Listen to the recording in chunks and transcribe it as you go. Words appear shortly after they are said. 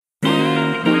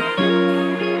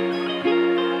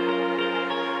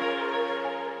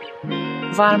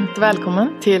Varmt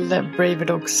välkommen till Braver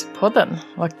Dogs-podden.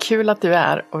 Vad kul att du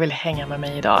är och vill hänga med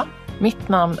mig idag. Mitt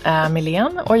namn är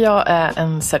Milén och jag är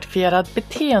en certifierad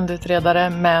beteendeutredare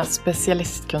med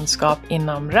specialistkunskap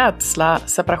inom rädsla,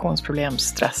 separationsproblem,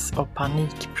 stress och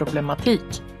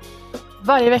panikproblematik.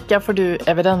 Varje vecka får du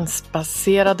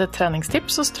evidensbaserade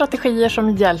träningstips och strategier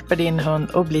som hjälper din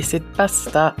hund att bli sitt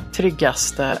bästa,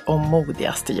 tryggaste och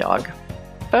modigaste jag.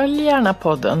 Följ gärna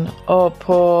podden och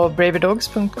på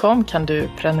braverdogs.com kan du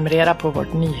prenumerera på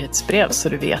vårt nyhetsbrev så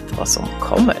du vet vad som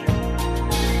kommer.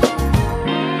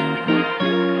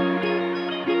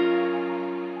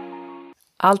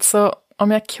 Alltså,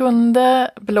 om jag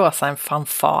kunde blåsa en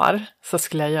fanfar så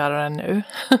skulle jag göra det nu.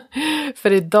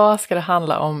 För idag ska det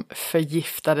handla om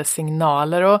förgiftade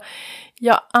signaler och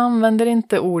jag använder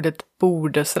inte ordet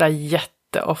borde sådär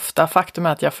jätteofta. Faktum är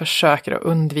att jag försöker att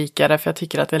undvika det för jag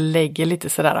tycker att det lägger lite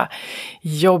sådär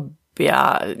jobbig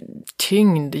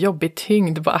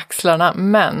tyngd på axlarna.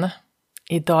 Men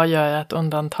idag gör jag ett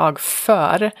undantag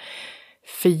för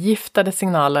förgiftade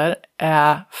signaler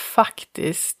är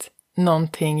faktiskt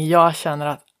någonting jag känner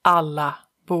att alla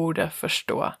borde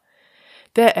förstå.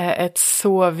 Det är ett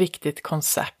så viktigt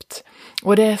koncept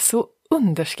och det är så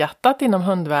underskattat inom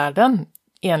hundvärlden,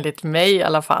 enligt mig i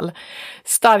alla fall.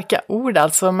 Starka ord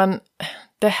alltså, men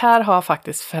det här har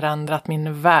faktiskt förändrat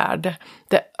min värld.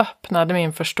 Det öppnade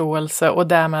min förståelse och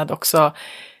därmed också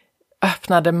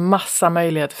öppnade massa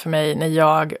möjligheter för mig när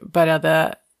jag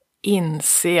började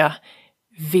inse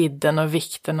vidden och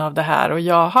vikten av det här. Och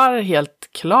jag har helt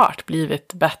klart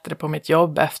blivit bättre på mitt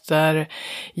jobb efter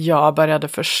jag började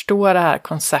förstå det här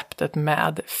konceptet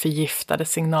med förgiftade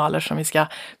signaler som vi ska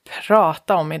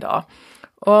prata om idag.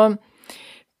 Och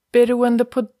beroende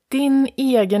på din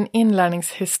egen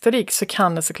inlärningshistorik så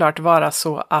kan det såklart vara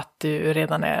så att du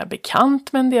redan är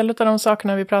bekant med en del av de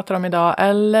sakerna vi pratar om idag.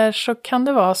 Eller så kan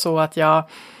det vara så att jag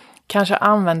kanske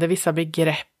använder vissa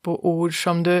begrepp och ord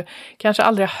som du kanske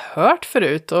aldrig har hört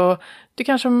förut och du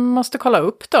kanske måste kolla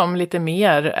upp dem lite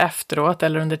mer efteråt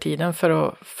eller under tiden för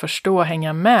att förstå och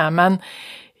hänga med. Men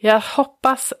jag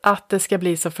hoppas att det ska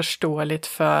bli så förståeligt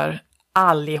för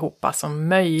allihopa som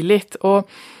möjligt och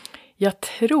jag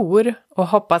tror och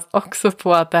hoppas också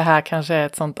på att det här kanske är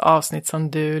ett sånt avsnitt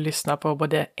som du lyssnar på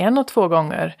både 1 och 2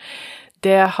 gånger.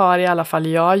 Det har i alla fall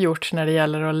jag gjort när det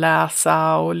gäller att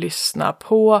läsa och lyssna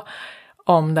på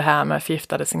om det här med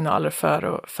förgiftade signaler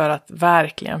för att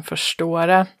verkligen förstå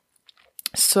det.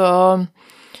 Så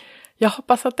jag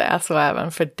hoppas att det är så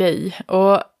även för dig.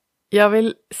 Och jag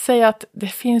vill säga att det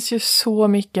finns ju så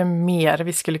mycket mer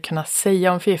vi skulle kunna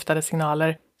säga om förgiftade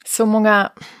signaler. Så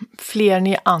många fler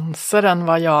nyanser än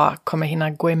vad jag kommer hinna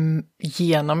gå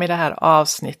igenom i det här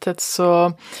avsnittet.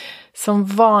 Så som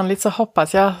vanligt så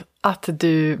hoppas jag att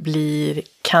du blir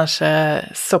kanske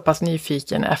så pass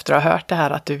nyfiken efter att ha hört det här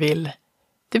att du vill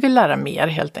lära mer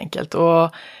helt enkelt.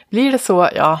 Och blir det så,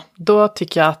 ja, då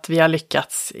tycker jag att vi har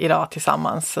lyckats idag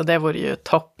tillsammans. Så det vore ju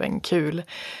toppen kul.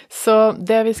 Så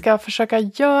det vi ska försöka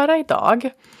göra idag,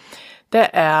 det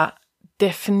är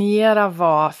definiera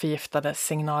vad förgiftade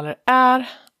signaler är.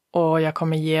 Och jag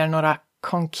kommer ge er några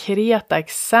konkreta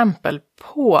exempel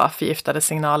på förgiftade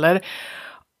signaler.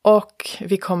 Och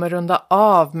vi kommer runda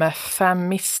av med 5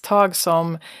 misstag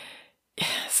som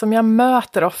jag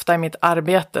möter ofta i mitt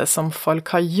arbete som folk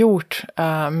har gjort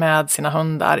med sina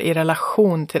hundar i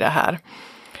relation till det här.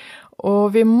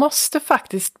 Och vi måste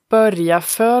faktiskt börja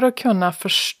för att kunna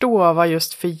förstå vad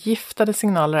just förgiftade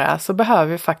signaler är så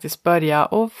behöver vi faktiskt börja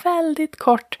och väldigt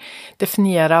kort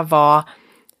definiera vad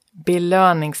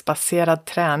belöningsbaserad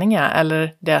träning är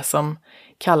eller det som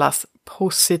kallas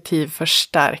positiv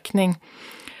förstärkning.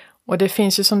 Och det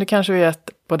finns ju som du kanske vet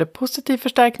både positiv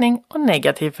förstärkning och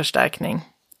negativ förstärkning.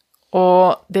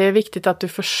 Och det är viktigt att du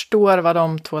förstår vad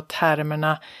de 2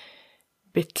 termerna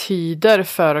betyder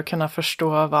för att kunna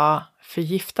förstå vad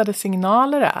förgiftade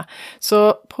signaler är.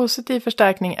 Så positiv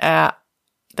förstärkning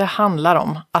det handlar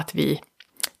om att vi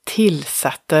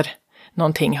tillsätter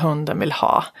någonting hunden vill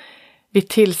ha. Vi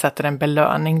tillsätter en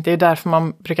belöning. Det är därför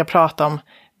man brukar prata om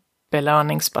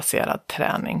belöningsbaserad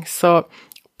träning. Så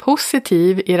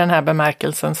positiv i den här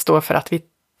bemärkelsen står för att vi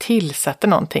tillsätter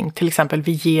någonting. Till exempel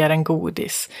vi ger en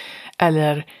godis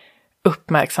eller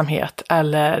uppmärksamhet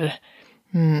eller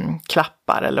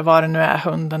klappar eller vad det nu är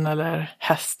hunden eller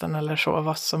hästen eller så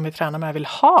vad som vi tränar med vill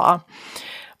ha.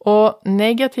 Och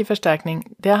negativ förstärkning,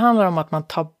 det handlar om att man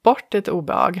tar bort ett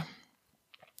obehag.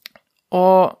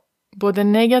 Och både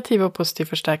negativ och positiv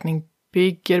förstärkning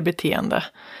bygger beteende.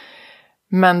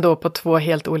 Men då på 2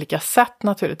 helt olika sätt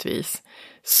naturligtvis.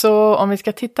 Så om vi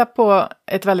ska titta på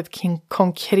ett väldigt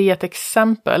konkret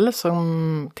exempel,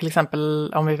 som till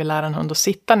exempel om vi vill lära en hund att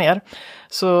sitta ner,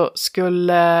 så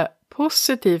skulle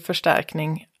positiv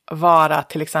förstärkning vara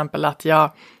till exempel att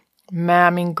jag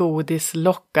med min godis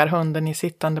lockar hunden i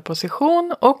sittande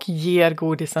position och ger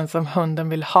godisen som hunden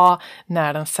vill ha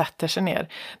när den sätter sig ner.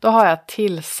 Då har jag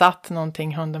tillsatt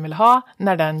någonting hunden vill ha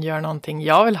när den gör någonting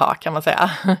jag vill ha, kan man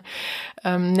säga.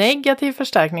 Negativ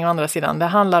förstärkning å andra sidan, det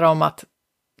handlar om att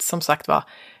som sagt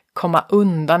komma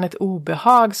undan ett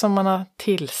obehag som man har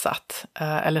tillsatt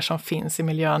eller som finns i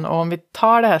miljön. Och om vi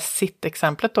tar det här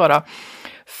sittexemplet då.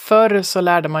 Förr så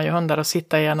lärde man ju hundar att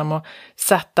sitta genom att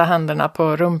sätta händerna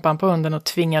på rumpan på hunden och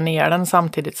tvinga ner den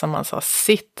samtidigt som man sa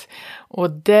sitt. Och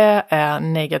det är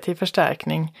negativ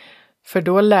förstärkning. För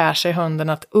då lär sig hunden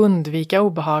att undvika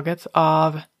obehaget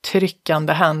av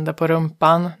tryckande händer på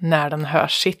rumpan när den hör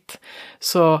sitt.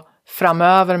 Så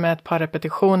framöver med ett par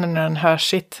repetitioner när den hör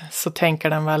sitt så tänker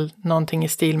den väl någonting i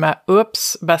stil med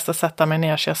ups, bäst att sätta mig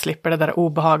ner så jag slipper det där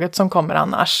obehaget som kommer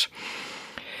annars.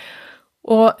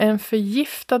 Och en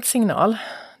förgiftad signal,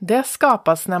 det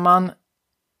skapas när man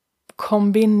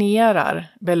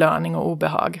kombinerar belöning och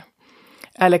obehag.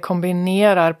 Eller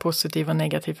kombinerar positiv och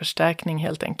negativ förstärkning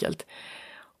helt enkelt.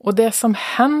 Och det som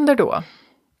händer då,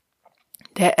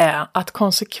 det är att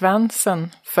konsekvensen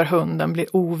för hunden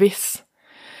blir oviss.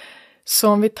 Så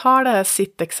om vi tar det här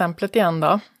sittexemplet igen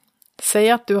då.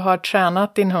 Säg att du har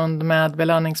tränat din hund med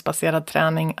belöningsbaserad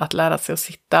träning att lära sig att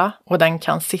sitta. Och den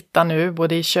kan sitta nu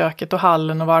både i köket och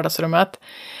hallen och vardagsrummet.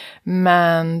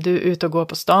 Men du är ute och går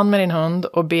på stan med din hund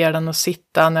och ber den att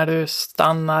sitta när du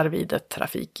stannar vid ett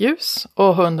trafikljus.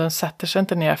 Och hunden sätter sig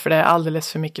inte ner för det är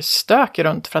alldeles för mycket stök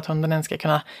runt för att hunden ens ska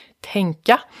kunna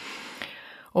tänka.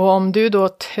 Och om du då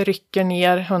trycker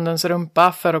ner hundens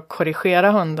rumpa för att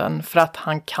korrigera hunden för att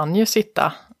han kan ju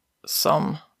sitta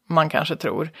som man kanske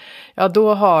tror. Ja,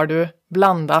 då har du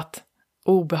blandat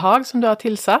obehag som du har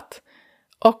tillsatt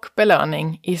och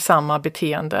belöning i samma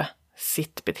beteende,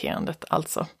 sittbeteendet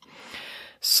alltså.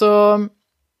 Så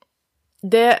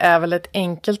det är väl ett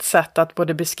enkelt sätt att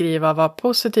både beskriva vad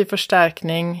positiv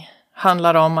förstärkning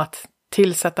handlar om att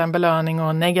tillsätta en belöning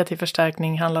och negativ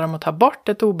förstärkning handlar om att ta bort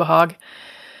ett obehag.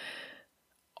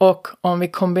 Och om vi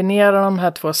kombinerar de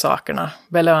här 2 sakerna,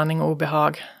 belöning och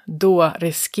obehag, då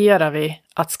riskerar vi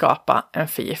att skapa en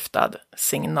förgiftad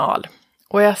signal.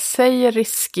 Och jag säger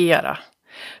riskera,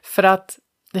 för att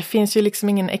det finns ju liksom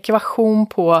ingen ekvation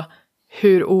på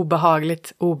hur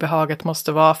obehagligt obehaget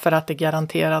måste vara för att det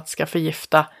garanterat ska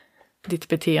förgifta ditt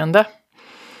beteende.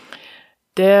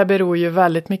 Det beror ju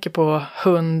väldigt mycket på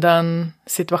hunden,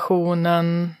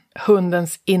 situationen,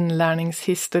 hundens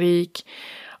inlärningshistorik.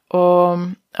 Och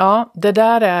ja, det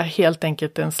där är helt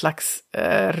enkelt en slags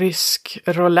rysk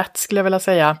roulette skulle jag vilja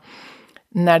säga.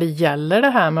 När det gäller det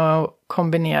här med att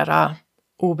kombinera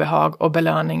obehag och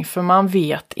belöning. För man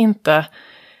vet inte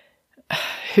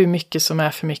hur mycket som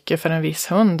är för mycket för en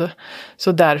viss hund.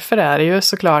 Så därför är det ju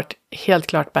såklart helt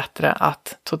klart bättre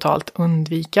att totalt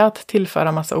undvika att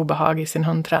tillföra massa obehag i sin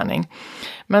hundträning.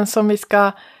 Men som vi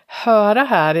ska höra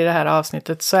här i det här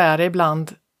avsnittet så är det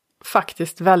ibland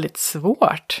faktiskt väldigt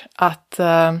svårt att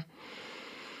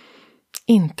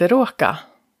inte råka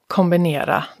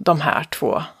kombinera de här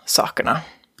 2 sakerna.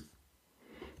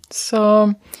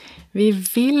 Så vi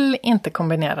vill inte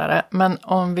kombinera det, men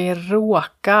om vi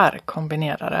råkar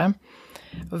kombinera det,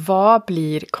 vad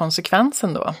blir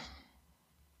konsekvensen då?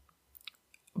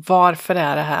 Varför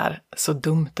är det här så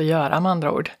dumt att göra med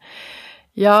andra ord?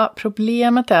 Ja,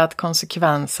 problemet är att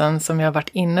konsekvensen som jag har varit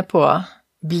inne på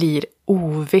blir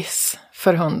oviss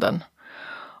för hunden.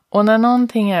 Och när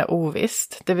någonting är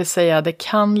ovisst, det vill säga det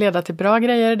kan leda till bra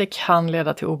grejer, det kan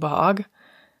leda till obehag.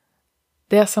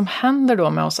 Det som händer då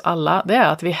med oss alla, det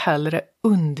är att vi hellre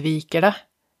undviker det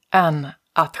än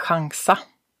att chansa.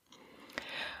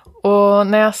 Och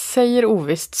när jag säger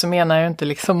ovisst så menar jag inte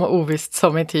liksom ovisst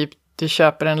som i typ du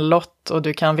köper en lott och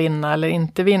du kan vinna eller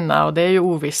inte vinna. Och det är ju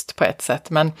ovisst på ett sätt,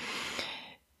 men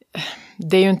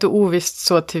det är ju inte ovisst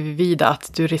så tillvida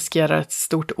att du riskerar ett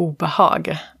stort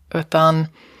obehag. Utan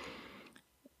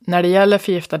när det gäller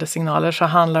förgiftade signaler så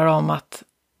handlar det om att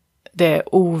det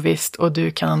är ovisst och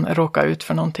du kan råka ut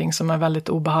för någonting som är väldigt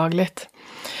obehagligt.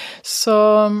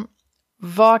 Så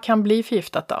vad kan bli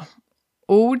förgiftat då?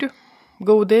 Ord,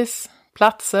 godis,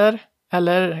 platser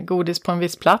eller godis på en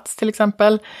viss plats till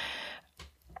exempel.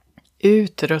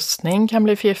 Utrustning kan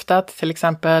bli förgiftat, till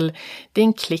exempel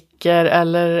din klicker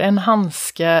eller en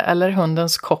handske eller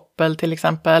hundens koppel till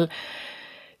exempel.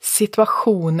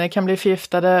 Situationer kan bli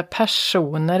förgiftade,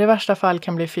 personer i värsta fall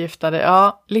kan bli förgiftade.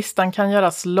 Ja, listan kan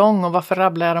göras lång, och varför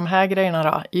rabblar jag de här grejerna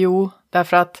då? Jo,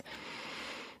 därför att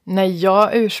när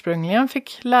jag ursprungligen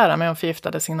fick lära mig om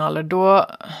förgiftade signaler,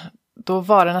 då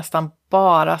var det nästan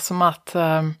bara som att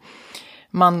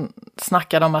man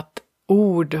snackade om att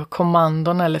ord,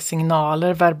 kommandon eller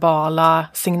signaler, verbala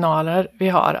signaler vi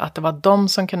har, att det var de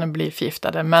som kunde bli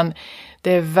förgiftade. Men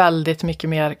det är väldigt mycket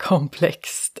mer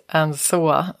komplext än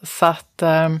så. Så att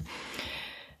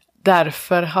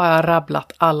därför har jag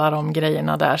rabblat alla de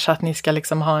grejerna där, så att ni ska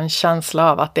liksom ha en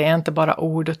känsla av att det är inte bara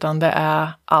ord, utan det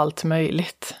är allt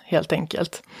möjligt helt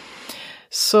enkelt.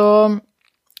 Så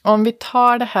om vi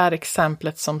tar det här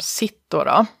exemplet som sitt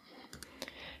då.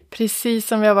 Precis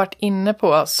som vi har varit inne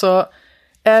på, så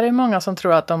är det många som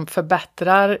tror att de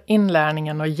förbättrar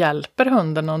inlärningen och hjälper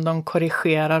hunden om de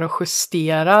korrigerar och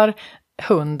justerar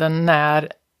hunden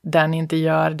när den inte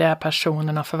gör det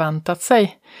personen har förväntat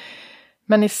sig.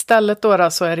 Men istället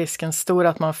då så är risken stor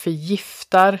att man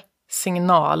förgiftar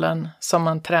signalen som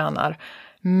man tränar,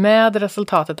 med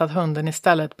resultatet att hunden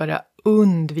istället börjar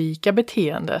undvika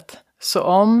beteendet. Så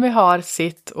om vi har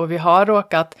sitt och vi har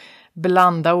råkat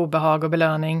blanda obehag och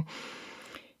belöning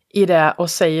i det och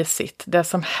säger sitt, det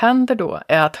som händer då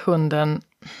är att hunden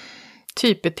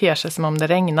typ beter sig som om det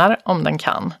regnar om den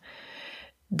kan.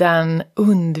 Den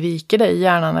undviker dig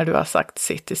gärna när du har sagt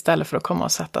sitt istället för att komma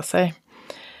och sätta sig.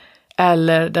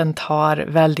 Eller den tar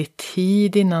väldigt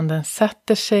tid innan den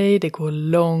sätter sig, det går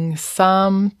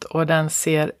långsamt och den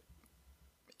ser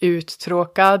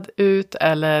uttråkad ut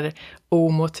eller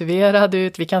omotiverad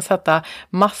ut. Vi kan sätta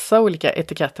massa olika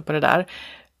etiketter på det där.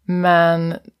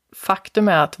 Men faktum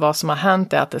är att vad som har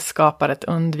hänt är att det skapar ett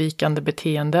undvikande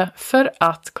beteende för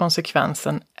att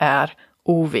konsekvensen är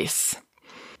oviss.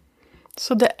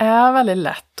 Så det är väldigt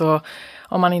lätt, och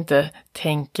om man inte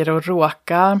tänker och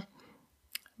råka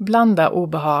blanda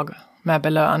obehag med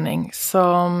belöning.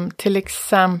 Som till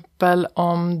exempel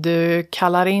om du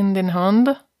kallar in din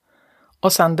hund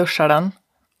och sen duschar den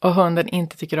och hunden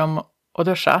inte tycker om att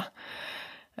duscha.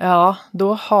 Ja,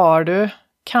 då har du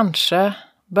kanske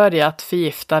börjat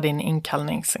förgifta din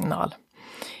inkallningssignal.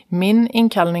 Min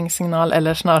inkallningssignal,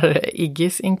 eller snarare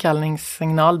Iggis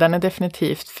inkallningssignal, den är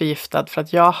definitivt förgiftad för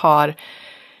att jag har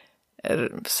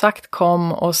sagt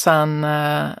kom och sen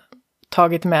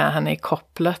tagit med henne i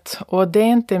kopplet. Och det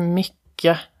är inte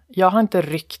mycket. Jag har inte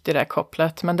ryckt i det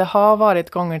kopplet, men det har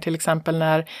varit gånger till exempel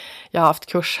när jag har haft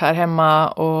kurs här hemma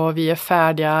och vi är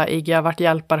färdiga. Iggy har varit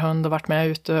hjälparhund och varit med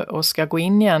ute och ska gå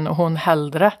in igen och hon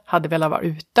hellre hade velat vara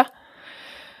ute.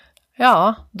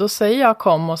 Ja, då säger jag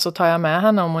kom och så tar jag med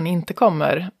henne om hon inte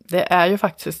kommer. Det är ju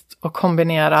faktiskt att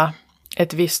kombinera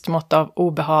ett visst mått av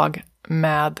obehag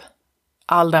med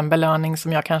all den belöning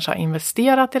som jag kanske har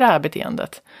investerat i det här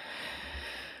beteendet.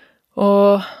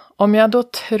 Och om jag då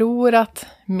tror att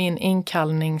min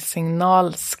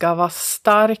inkallningssignal ska vara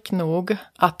stark nog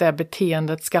att det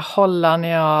beteendet ska hålla när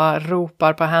jag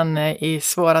ropar på henne i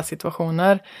svåra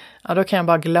situationer, ja, då kan jag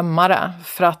bara glömma det.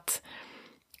 För att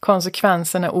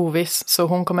konsekvensen är oviss, så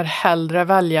hon kommer hellre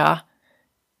välja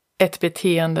ett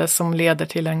beteende som leder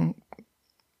till en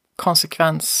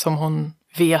konsekvens som hon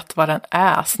vet vad den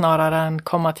är, snarare än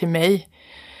komma till mig.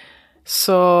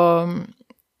 Så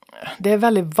det är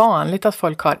väldigt vanligt att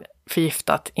folk har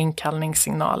förgiftat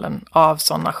inkallningssignalen av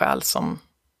sådana skäl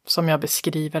som jag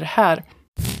beskriver här.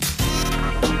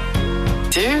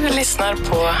 Du lyssnar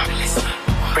på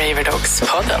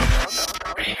Braverdogspodden.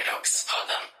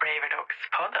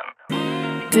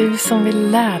 Du som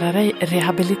vill lära dig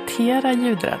rehabilitera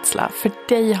ljudrädsla, för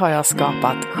dig har jag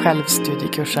skapat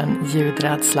självstudiekursen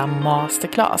Ljudrädsla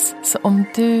Masterclass. Så om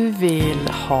du vill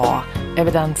ha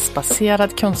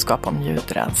evidensbaserad kunskap om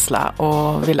ljudrädsla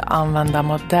och vill använda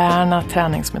moderna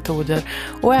träningsmetoder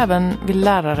och även vill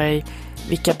lära dig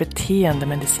vilka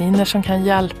beteendemediciner som kan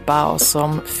hjälpa och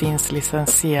som finns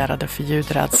licensierade för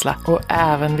ljudrädsla och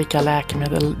även vilka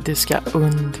läkemedel du ska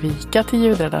undvika till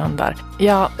ljudrädda hundar.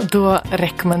 Ja, då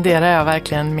rekommenderar jag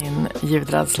verkligen min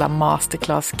ljudrädsla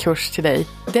masterclass-kurs till dig.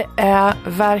 Det är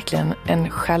verkligen en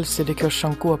självstudiekurs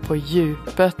som går på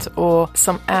djupet och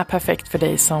som är perfekt för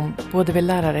dig som både vill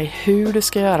lära dig hur du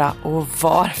ska göra och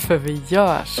varför vi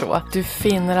gör så. Du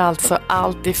finner alltså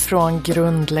allt ifrån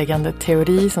grundläggande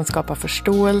teori som skapar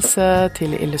förståelse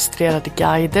till illustrerade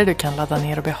guider du kan ladda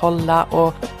ner och behålla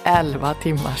och 11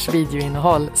 timmars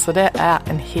videoinnehåll. Så det är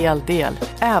en hel del.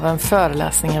 Även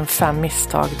föreläsningen 5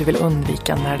 misstag du vill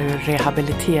undvika när du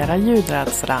rehabiliterar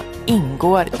ljudrädsla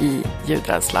ingår i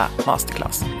ljudrädsla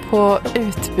masterclass. På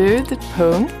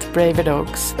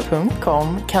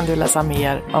utbud.braverdogs.com kan du läsa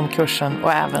mer om kursen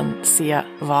och även se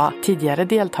vad tidigare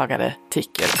deltagare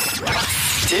tycker.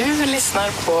 Du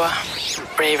lyssnar på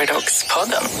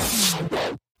Braverdogs-podden.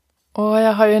 Och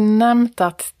jag har ju nämnt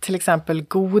att till exempel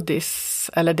godis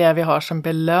eller det vi har som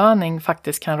belöning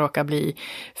faktiskt kan råka bli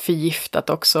förgiftat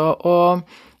också. Och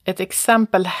ett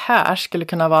exempel här skulle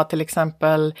kunna vara till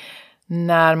exempel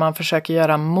när man försöker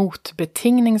göra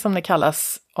motbetingning som det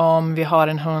kallas. Om vi har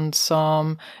en hund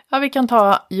som, vi kan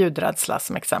ta ljudrädsla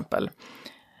som exempel.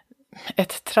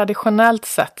 Ett traditionellt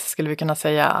sätt skulle vi kunna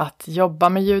säga att jobba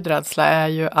med ljudrädsla är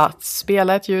ju att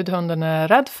spela ett ljud hunden är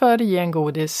rädd för, ge en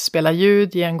godis, spela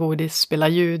ljud, ge en godis, spela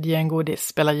ljud, ge en godis,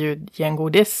 spela ljud, ge en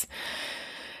godis.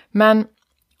 Men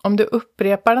om du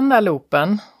upprepar den där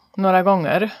loopen några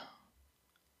gånger,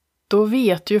 då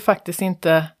vet du ju faktiskt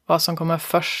inte vad som kommer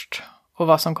först och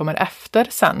vad som kommer efter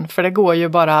sen. För det går ju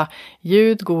bara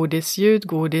ljud, godis, ljud,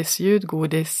 godis, ljud,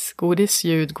 godis, godis,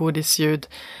 ljud, godis, ljud.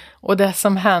 Och det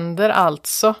som händer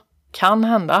alltså, kan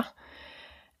hända,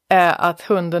 är att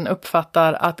hunden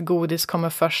uppfattar att godis kommer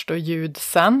först och ljud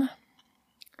sen.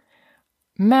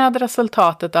 Med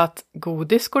resultatet att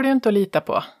godis går det ju inte att lita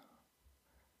på.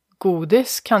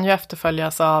 Godis kan ju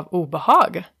efterföljas av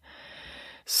obehag.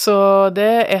 Så det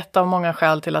är ett av många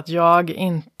skäl till att jag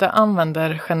inte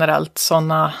använder generellt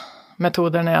sådana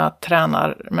metoder när jag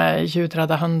tränar med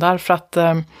ljudrädda hundar. För att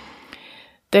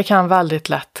det kan väldigt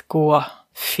lätt gå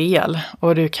fel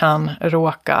och du kan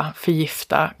råka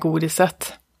förgifta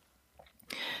godiset.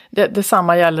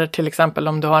 Detsamma gäller till exempel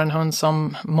om du har en hund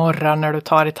som morrar när du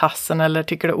tar i tassen eller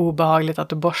tycker det är obehagligt att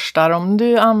du borstar. Om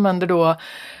du använder då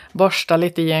borsta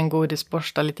lite i en godis,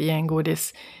 borsta lite i en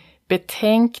godis.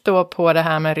 Betänk då på det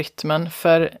här med rytmen,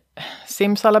 för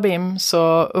simsalabim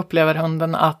så upplever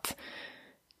hunden att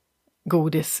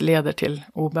godis leder till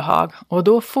obehag. Och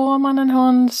då får man en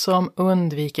hund som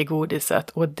undviker godiset.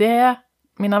 Och det,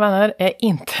 mina vänner, är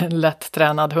inte en lätt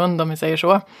tränad hund om vi säger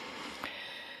så.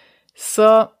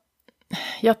 Så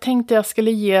jag tänkte jag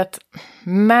skulle ge ett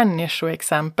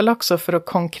människoexempel också för att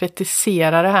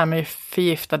konkretisera det här med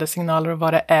förgiftade signaler och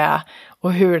vad det är.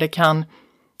 Och hur det kan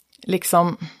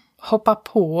liksom hoppa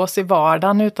på oss i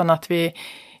vardagen utan att det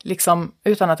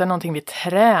är någonting vi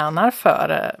tränar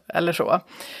för eller så.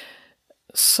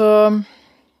 Så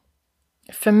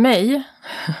för mig,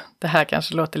 det här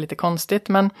kanske låter lite konstigt,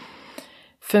 men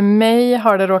för mig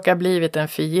har det råkat blivit en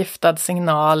förgiftad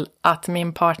signal att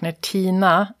min partner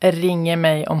Tina ringer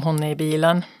mig om hon är i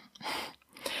bilen.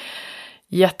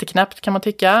 Jätteknäppt kan man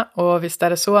tycka, och visst är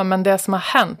det så, men det som har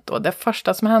hänt då, det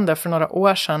första som hände för några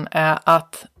år sedan är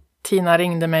att Tina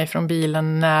ringde mig från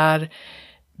bilen när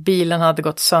bilen hade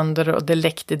gått sönder och det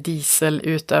läckte diesel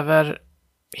ut över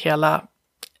hela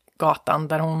gatan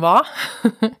där hon var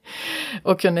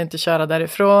och kunde inte köra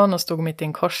därifrån och stod mitt i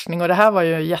en korsning, och det här var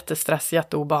ju jättestress,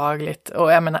 jätteobehagligt,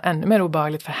 och jag menar ännu mer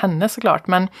obehagligt för henne såklart,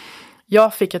 men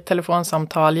jag fick ett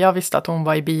telefonsamtal, jag visste att hon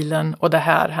var i bilen och det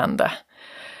här hände.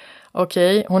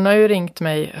 Okej, hon har ju ringt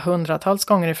mig hundratals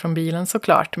gånger ifrån bilen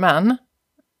såklart, men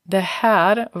det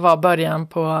här var början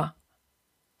på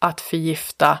att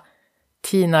förgifta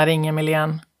Tina ringer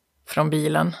Milén från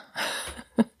bilen.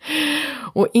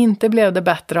 Och inte blev det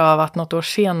bättre av att något år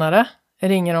senare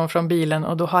ringer hon från bilen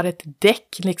och då har ett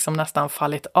däck liksom nästan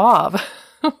fallit av.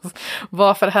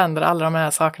 Varför händer alla de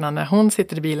här sakerna när hon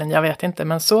sitter i bilen? Jag vet inte,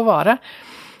 men så var det.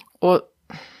 Och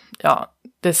ja,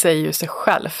 det säger ju sig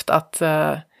självt att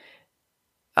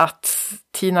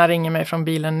Tina ringer mig från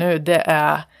bilen nu,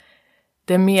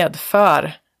 det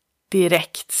medför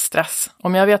direkt stress.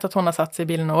 Om jag vet att hon har satt sig i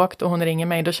bilen och åkt och hon ringer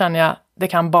mig, då känner jag det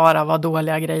kan bara vara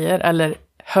dåliga grejer eller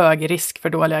hög risk för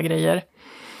dåliga grejer.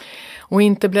 Och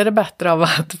inte blev det bättre av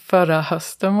att förra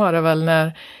hösten var det väl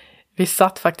när vi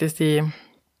satt faktiskt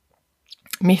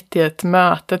mitt i ett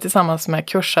möte tillsammans med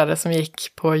kursare som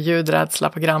gick på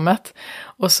ljudrädsla-programmet,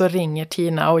 och så ringer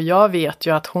Tina och jag vet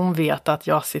ju att hon vet att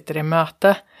jag sitter i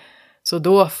möte. Så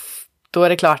då är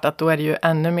det klart att då är det ju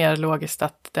ännu mer logiskt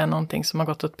att det är någonting som har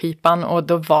gått åt pipan. Och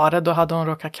då hade hon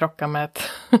råkat krocka med ett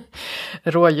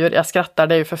rådjur. Jag skrattar,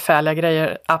 det är ju förfärliga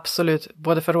grejer, absolut,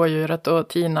 både för rådjuret och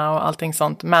Tina och allting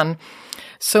sånt. Men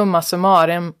summa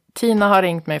summarum, Tina har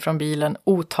ringt mig från bilen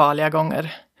otaliga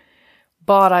gånger.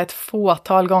 Bara ett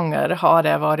fåtal gånger har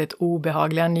det varit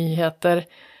obehagliga nyheter.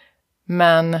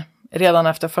 Men redan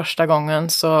efter första gången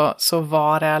så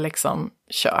var det liksom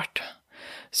kört.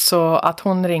 Så att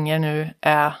hon ringer nu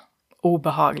är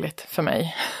obehagligt för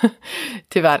mig.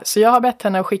 Tyvärr. Så jag har bett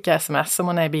henne att skicka sms om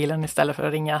hon är i bilen istället för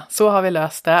att ringa. Så har vi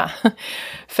löst det.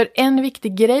 För en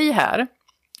viktig grej här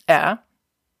är,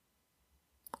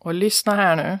 och lyssna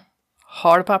här nu,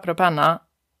 har du papper och penna,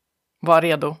 var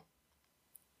redo.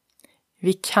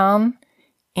 Vi kan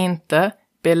inte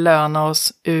belöna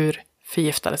oss ur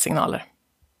förgiftade signaler.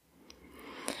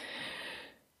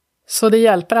 Så det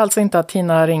hjälper alltså inte att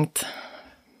Tina har ringt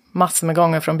massor med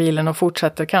gånger från bilen och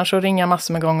fortsätter kanske att ringa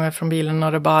massor med gånger från bilen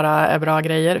och det bara är bra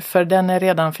grejer, för den är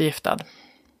redan förgiftad.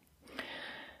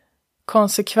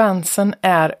 Konsekvensen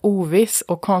är oviss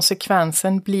och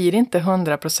konsekvensen blir inte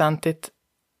 100%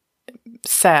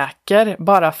 säker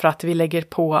bara för att vi lägger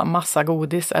på massa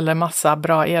godis eller massa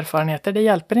bra erfarenheter. Det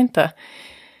hjälper inte.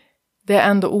 Det är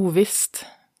ändå ovisst.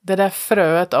 Det där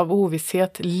fröet av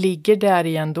ovisshet ligger där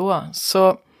i ändå.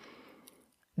 Så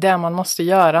det man måste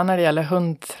göra när det gäller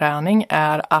hundträning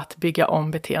är att bygga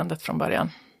om beteendet från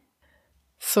början.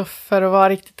 Så för att vara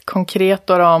riktigt konkret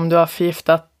då, om du har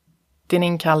förgiftat din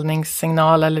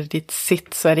inkallningssignal eller ditt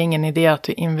sitt, så är det ingen idé att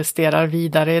du investerar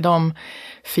vidare i de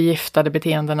förgiftade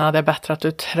beteendena. Det är bättre att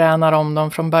du tränar om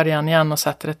dem från början igen och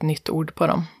sätter ett nytt ord på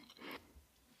dem.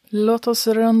 Låt oss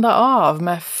runda av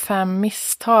med 5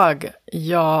 misstag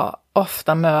jag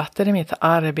ofta möter i mitt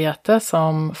arbete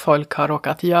som folk har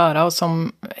råkat göra och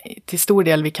som till stor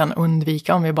del vi kan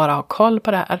undvika om vi bara har koll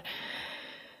på det här.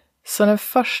 Så den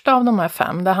första av de här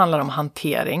 5, det handlar om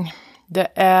hantering. Det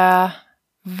är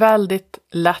väldigt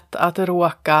lätt att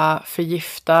råka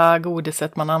förgifta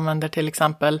godiset man använder, till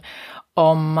exempel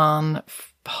om man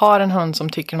har en hund som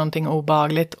tycker någonting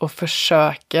obehagligt och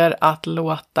försöker att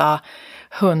låta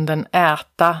hunden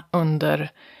äta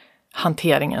under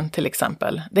hanteringen till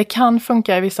exempel. Det kan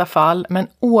funka i vissa fall, men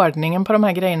ordningen på de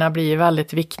här grejerna blir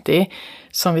väldigt viktig.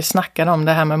 Som vi snackar om,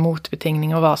 det här med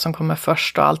motbetingning och vad som kommer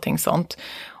först och allting sånt.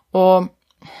 Och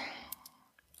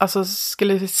alltså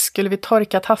skulle vi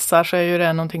torka tassar så är ju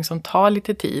det någonting som tar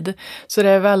lite tid. Så det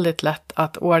är väldigt lätt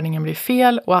att ordningen blir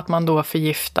fel och att man då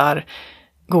förgiftar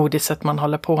godiset man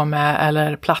håller på med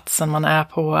eller platsen man är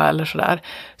på eller sådär.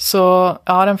 Så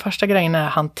ja, den första grejen är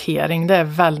hantering. Det är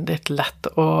väldigt lätt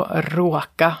att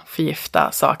råka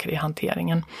förgifta saker i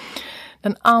hanteringen.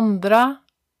 Den andra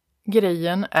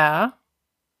grejen är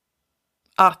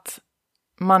att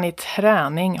man i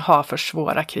träning har för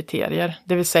svåra kriterier.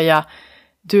 Det vill säga,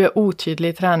 du är otydlig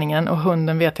i träningen och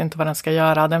hunden vet inte vad den ska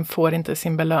göra. Den får inte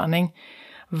sin belöning.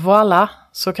 Voilà,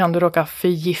 så kan du råka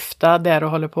förgifta det du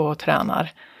håller på och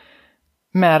tränar.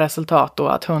 Med resultat då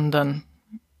att hunden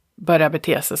börjar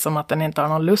bete sig som att den inte har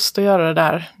någon lust att göra det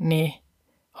där ni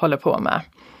håller på med.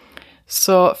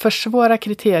 Så för svåra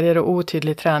kriterier och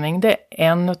otydlig träning, det är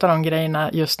en av de grejerna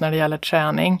just när det gäller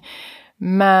träning.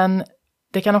 Men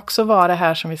det kan också vara det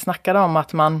här som vi snackade om,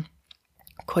 att man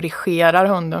korrigerar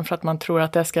hunden för att man tror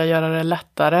att det ska göra det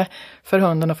lättare för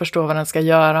hunden att förstå vad den ska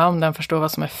göra om den förstår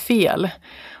vad som är fel.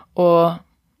 Och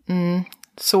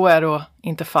så är då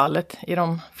inte fallet i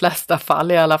de flesta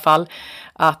fall i alla fall.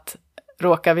 Att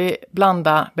råkar vi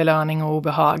blanda belöning och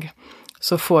obehag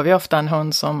så får vi ofta en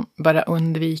hund som börjar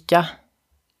undvika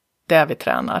det vi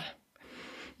tränar.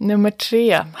 Nummer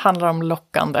 3 handlar om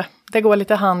lockande. Det går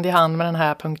lite hand i hand med den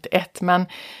här punkt 1, men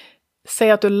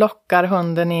säg att du lockar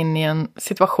hunden in i en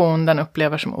situation den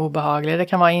upplever som obehaglig. Det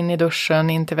kan vara in i duschen,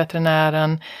 in till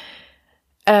veterinären.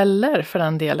 Eller för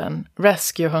den delen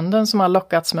rescuehunden som har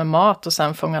lockats med mat och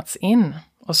sen fångats in.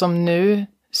 Och som nu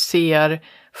ser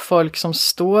folk som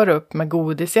står upp med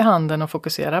godis i handen och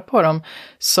fokuserar på dem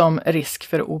som risk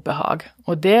för obehag.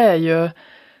 Och det är ju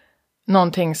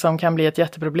någonting som kan bli ett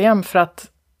jätteproblem, för att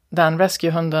den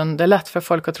rescuehunden, det är lätt för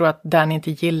folk att tro att den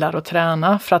inte gillar att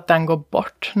träna för att den går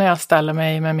bort när jag ställer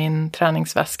mig med min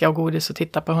träningsväska och godis och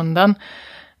tittar på hunden.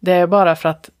 Det är bara för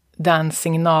att den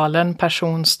signalen,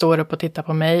 person står upp och tittar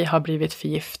på mig, har blivit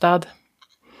förgiftad.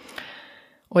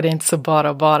 Och det är inte så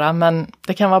bara, men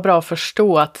det kan vara bra att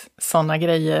förstå att sådana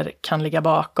grejer kan ligga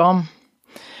bakom.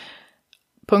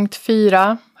 Punkt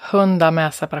 4, hundar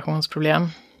med separationsproblem.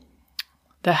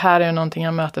 Det här är någonting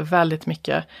jag möter väldigt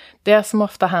mycket. Det som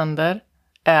ofta händer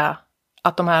är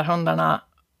att de här hundarna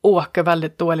åker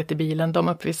väldigt dåligt i bilen. De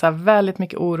uppvisar väldigt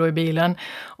mycket oro i bilen.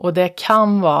 Och det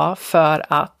kan vara för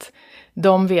att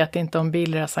de vet inte om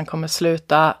bilresan kommer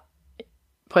sluta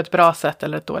på ett bra sätt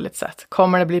eller ett dåligt sätt.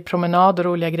 Kommer det bli promenad och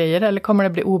roliga grejer, eller kommer det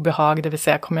bli obehag, det vill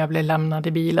säga kommer jag bli lämnad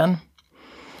i bilen?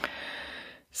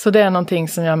 Så det är någonting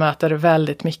som jag möter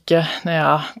väldigt mycket när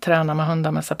jag tränar med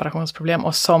hundar med separationsproblem,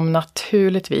 och som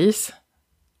naturligtvis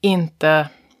inte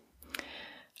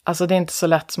Alltså det är inte så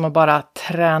lätt som att bara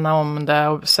träna om det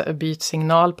och byta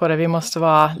signal på det. Vi måste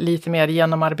vara lite mer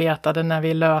genomarbetade när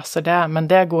vi löser det. Men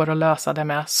det går att lösa det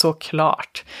med,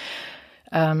 såklart.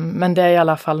 Men det är i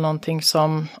alla fall någonting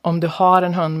som, om du har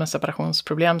en hund med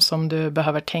separationsproblem, som du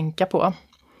behöver tänka på.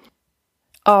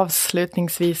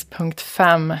 Avslutningsvis punkt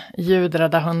 5,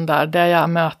 ljudrädda hundar. Det jag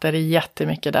möter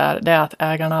jättemycket där, det är att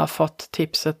ägarna har fått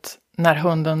tipset när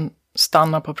hunden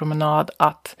stannar på promenad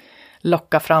att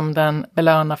locka fram den,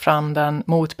 belöna fram den,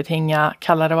 motbetinga,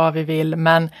 kalla det vad vi vill.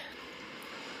 Men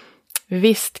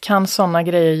visst kan sådana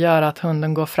grejer göra att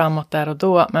hunden går framåt där och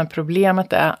då. Men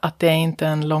problemet är att det är inte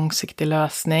en långsiktig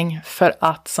lösning. För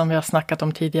att, som vi har snackat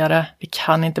om tidigare, vi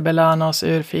kan inte belöna oss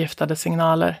ur förgiftade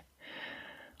signaler.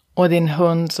 Och din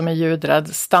hund som är ljudrädd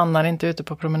stannar inte ute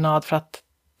på promenad för att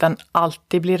den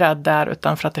alltid blir rädd där,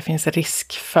 utan för att det finns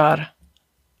risk för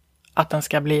att den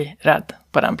ska bli rädd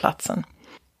på den platsen.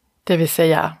 Det vill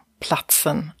säga,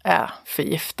 platsen är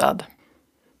förgiftad.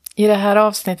 I det här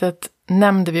avsnittet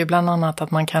nämnde vi bland annat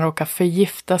att man kan råka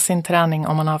förgifta sin träning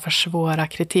om man har för svåra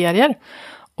kriterier.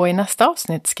 Och i nästa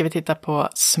avsnitt ska vi titta på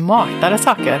smartare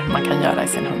saker man kan göra i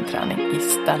sin hundträning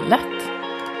istället.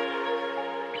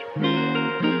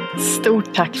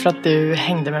 Stort tack för att du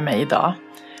hängde med mig idag.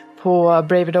 På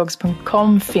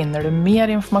braverdogs.com finner du mer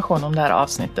information om det här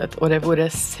avsnittet, och det vore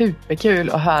superkul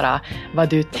att höra vad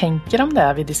du tänker om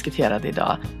det vi diskuterade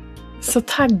idag. Så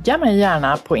tagga mig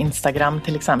gärna på Instagram,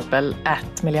 till exempel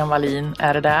 @MiljanWallin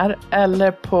är det där,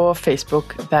 eller på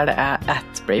Facebook där det är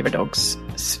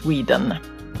 @BraverDogsSweden.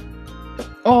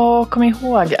 Och kom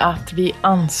ihåg att vi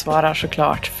ansvarar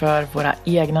såklart för våra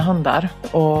egna hundar,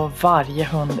 och varje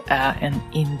hund är en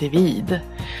individ.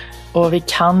 Och vi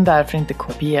kan därför inte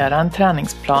kopiera en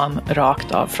träningsplan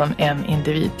rakt av från en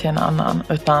individ till en annan,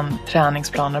 utan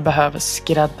träningsplaner behöver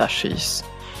skräddarsys.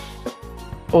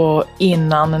 Och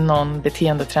innan någon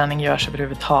beteendeträning görs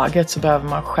överhuvudtaget så behöver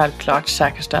man självklart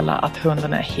säkerställa att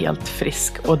hunden är helt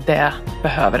frisk, och det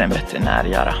behöver en veterinär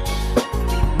göra.